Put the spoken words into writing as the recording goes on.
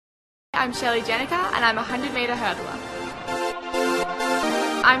I'm Jenneke and I'm a 100-metre hurdler.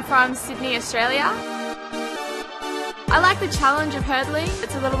 I'm from Sydney, Australia. I like the challenge of hurdling.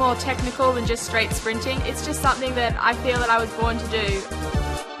 It's a little more technical than just straight sprinting. It's just something that I feel that I was born to do.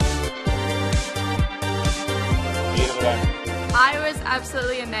 I was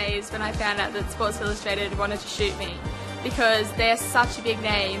absolutely amazed when I found out that Sports Illustrated wanted to shoot me, because they're such a big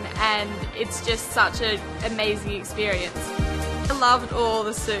name and it's just such an amazing experience. I loved all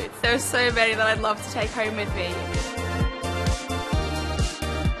the suits. There are so many that I'd love to take home with me.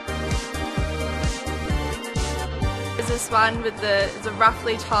 There's this one with the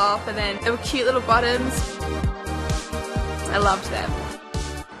ruffly top, and then there were cute little bottoms. I loved them.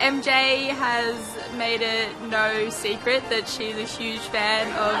 MJ has made it no secret that she's a huge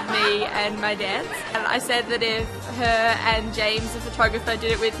fan of me and my dance. And I said that if her and James, the photographer,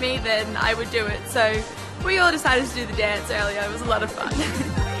 did it with me, then I would do it. So we all decided to do the dance earlier. It was a lot of fun.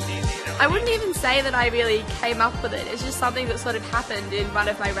 I wouldn't even say that I really came up with it. It's just something that sort of happened in one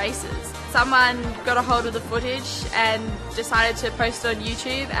of my races. Someone got a hold of the footage and decided to post it on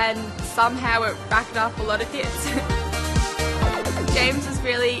YouTube, and somehow it racked up a lot of hits. James was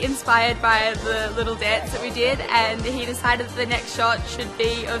really inspired by the little dance that we did, and he decided that the next shot should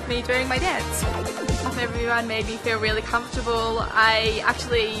be of me doing my dance. Everyone made me feel really comfortable. I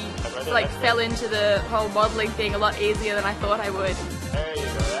actually fell into the whole modelling thing a lot easier than I thought I would. There you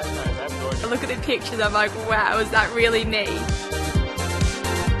go, that's nice, that's gorgeous. I look at the pictures, I'm like, wow, is that really me?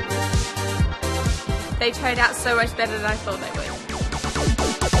 They turned out so much better than I thought they would.